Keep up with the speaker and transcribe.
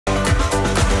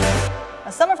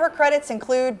Some of her credits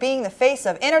include being the face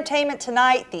of Entertainment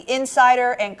Tonight, The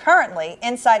Insider, and currently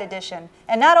Inside Edition.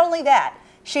 And not only that,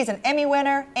 she's an Emmy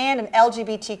winner and an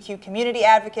LGBTQ community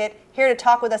advocate. Here to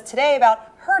talk with us today about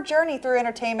her journey through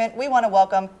entertainment, we want to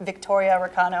welcome Victoria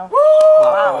Recaño.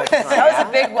 Wow, that was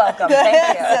a big welcome.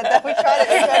 Thank you. We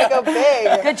try to go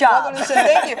big. Good job.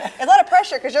 Thank you. It's a lot of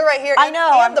pressure because you're right here. I know.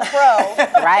 I'm the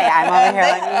pro. Right, I'm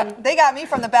over here. They got me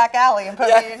from the back alley and put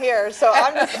me in here, so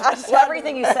I just well,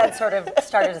 everything you said sort of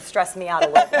started to stress me out a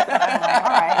little bit. I'm like, all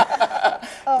right.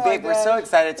 Oh Vic, we're so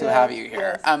excited to have you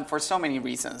here Yes. for so many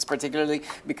reasons, particularly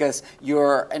because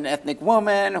you're an ethnic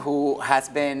woman who has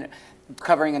been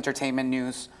covering entertainment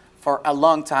news for a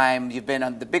long time. You've been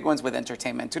on the big ones with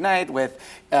Entertainment Tonight, with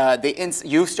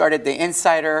you started The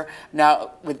Insider.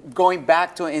 Now, with going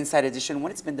back to Inside Edition,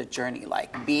 what has been the journey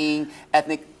like, being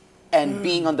ethnic and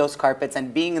being on those carpets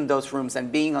and being in those rooms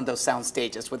and being on those sound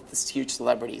stages with these huge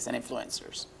celebrities and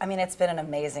influencers? I mean, it's been an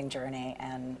amazing journey,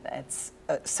 and it's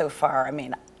so far, I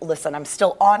mean, listen, I'm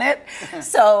still on it.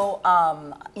 So,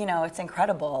 you know, it's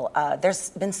incredible. There's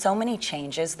been so many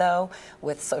changes, though,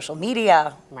 with social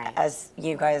media, as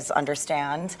you guys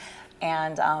understand.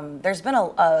 And there's been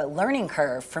a learning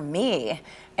curve for me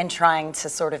in trying to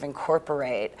sort of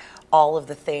incorporate all of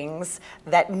the things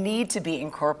that need to be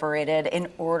incorporated in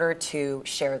order to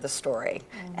share the story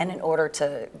and in order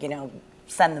to, you know,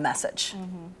 send the message,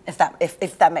 if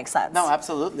that makes sense. No,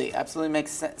 absolutely. Absolutely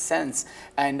makes sense.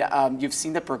 And you've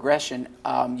seen the progression.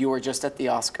 You were just at the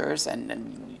Oscars and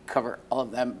you cover all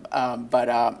of them. But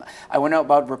I want to know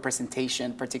about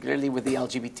representation, particularly with the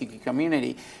LGBTQ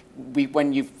community.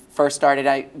 When you first started,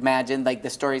 I imagine like the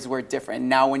stories were different.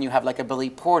 Now when you have like a Billy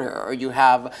Porter or you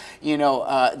have, you know,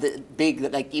 the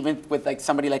big, like even with like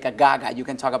somebody like a Gaga, you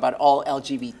can talk about all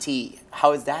LGBT.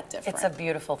 How is that different? It's a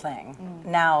beautiful thing.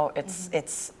 Now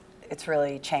it's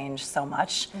really changed so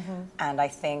much, and I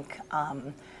think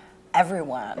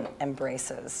everyone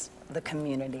embraces the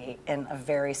community in a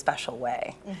very special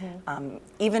way.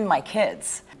 Even my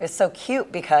kids. It's so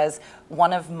cute because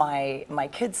one of my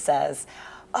kids says,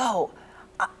 "Oh,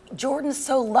 Jordan's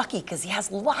so lucky because he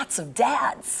has lots of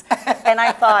dads." And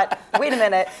I thought, wait a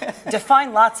minute,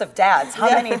 define lots of dads. How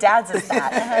many dads is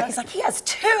that? He's like, he has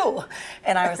 2.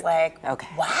 And I was like, Okay.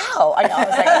 Wow. I know, I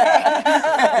was like,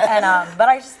 okay. And, but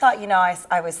I just thought, you know,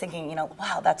 I was thinking, you know,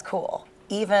 wow, that's cool.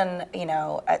 Even, you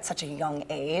know, at such a young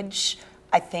age,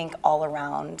 I think all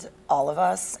around all of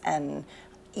us, and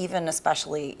even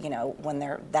especially, you know, when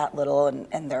they're that little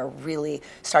and they're really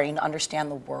starting to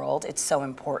understand the world, it's so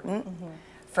important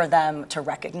for them to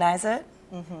recognize it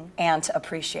and to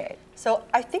appreciate. So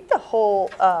I think the whole,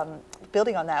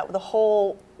 building on that, the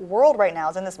whole world right now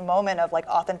is in this moment of like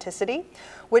authenticity,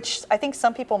 which I think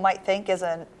some people might think is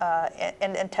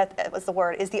what's the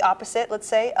word, is the opposite, let's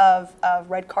say, of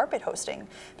red carpet hosting.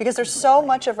 Because there's so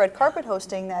much of red carpet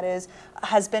hosting that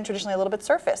has been traditionally a little bit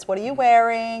surface. What are you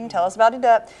wearing? Tell us about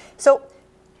it. So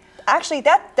actually,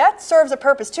 that serves a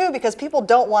purpose too, because people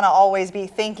don't want to always be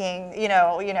thinking, you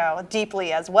know,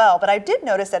 deeply as well. But I did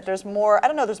notice that there's more. I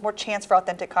don't know. There's more chance for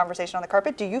authentic conversation on the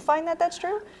carpet. Do you find that that's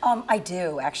true? I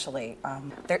do actually.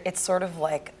 It's sort of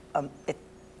like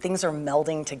things are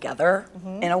melding together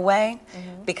in a way,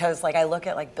 because like I look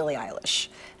at like Billie Eilish,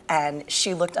 and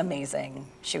she looked amazing.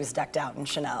 She was decked out in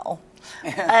Chanel,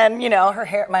 and you know her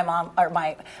hair. My mom or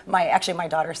my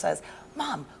daughter says,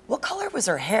 "Mom, what color was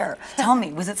her hair? Tell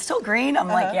me, was it still green?" I'm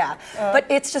like, yeah. But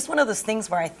it's just one of those things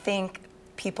where I think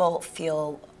people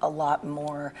feel a lot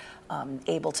more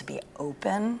able to be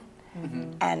open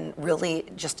and really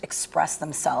just express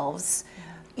themselves.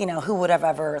 You know, who would have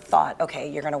ever thought, okay,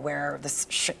 you're going to wear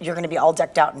this, you're going to be all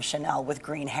decked out in Chanel with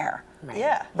green hair. Right.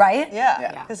 Yeah. Right?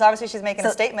 Yeah. Because obviously she's making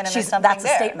a statement and there's something that's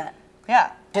there. a statement.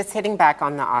 Yeah. Just hitting back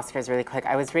on the Oscars really quick,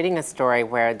 I was reading a story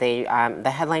where they, the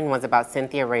headline was about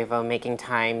Cynthia Erivo making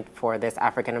time for this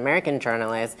African-American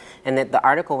journalist, and that the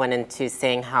article went into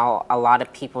saying how a lot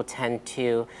of people tend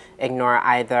to ignore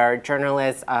either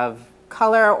journalists of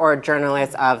color or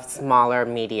journalists of smaller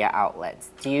media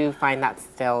outlets. Do you find that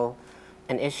still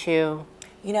an issue?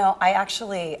 You know, I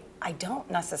don't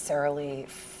necessarily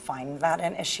find that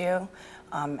an issue,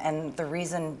 and the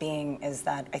reason being is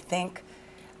that I think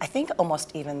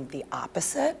almost even the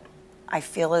opposite. I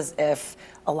feel as if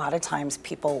a lot of times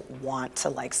people want to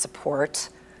like support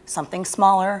something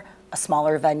smaller, a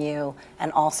smaller venue,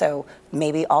 and also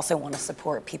maybe also want to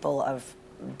support people of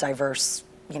diverse,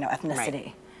 you know,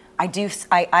 ethnicity.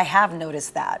 Right. I have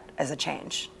noticed that as a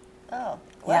change. Oh,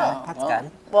 Yeah, That's well,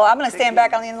 good. well, I'm going to stand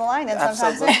back on the end of the line and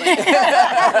sometimes. Absolutely.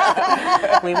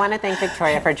 We want to thank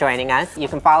Victoria for joining us. You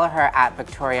can follow her at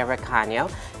Victoria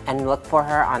Recaño and look for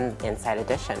her on Inside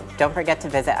Edition. Don't forget to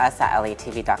visit us at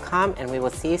latv.com, and we will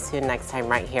see you soon next time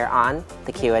right here on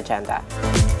The Q Agenda.